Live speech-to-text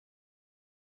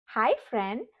Hi,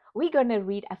 friend. We're going to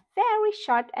read a very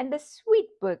short and a sweet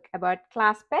book about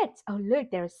class pets. Oh,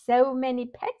 look, there are so many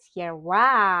pets here.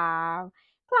 Wow.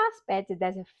 Class pets,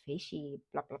 there's a fishy.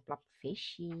 Plop, plop, plop,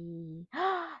 fishy.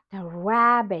 The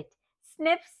rabbit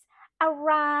sniffs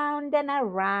around and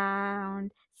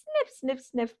around. Sniff, sniff,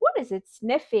 sniff. What is it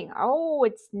sniffing? Oh,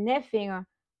 it's sniffing a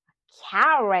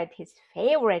carrot, his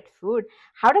favorite food.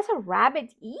 How does a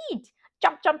rabbit eat?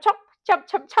 Chomp, chomp, chomp, chomp,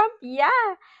 chomp, chomp.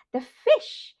 Yeah. The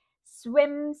fish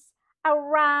swims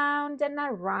around and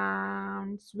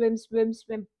around. Swim, swim,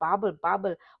 swim. Bubble,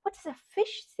 bubble. What does a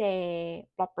fish say?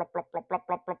 Plop, plop, plop, plop, plop,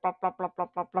 plop, plop, plop, plop, plop,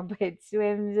 plop, plop, plop. It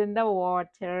swims in the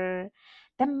water.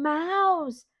 The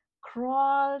mouse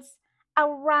crawls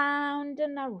around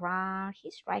and around.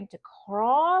 He's trying to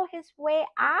crawl his way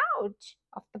out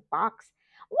of the box.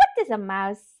 What does a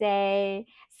mouse say?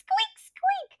 Squeak,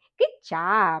 squeak. Good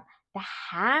job. The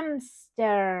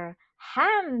hamster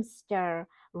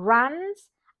runs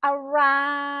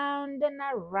around and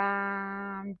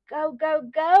around. Go, go,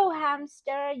 go,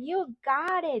 hamster. You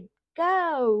got it.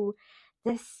 Go.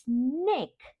 The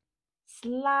snake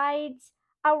slides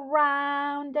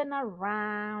around and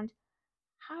around.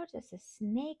 How does a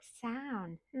snake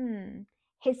sound?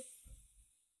 Hiss,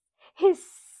 hiss,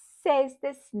 says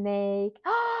the snake.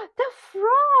 Ah, the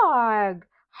frog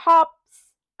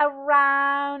hops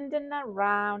around and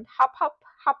around. Hop, hop,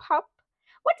 hop, hop.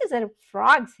 What does a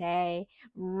frog say?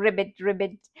 Ribbit,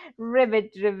 ribbit,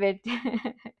 ribbit, ribbit.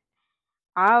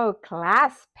 Oh,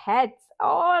 class pets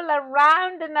all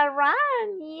around and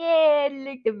around. Yeah,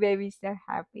 look, the baby's so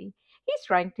happy. He's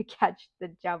trying to catch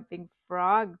the jumping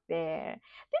frog there.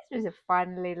 This was a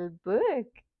fun little book.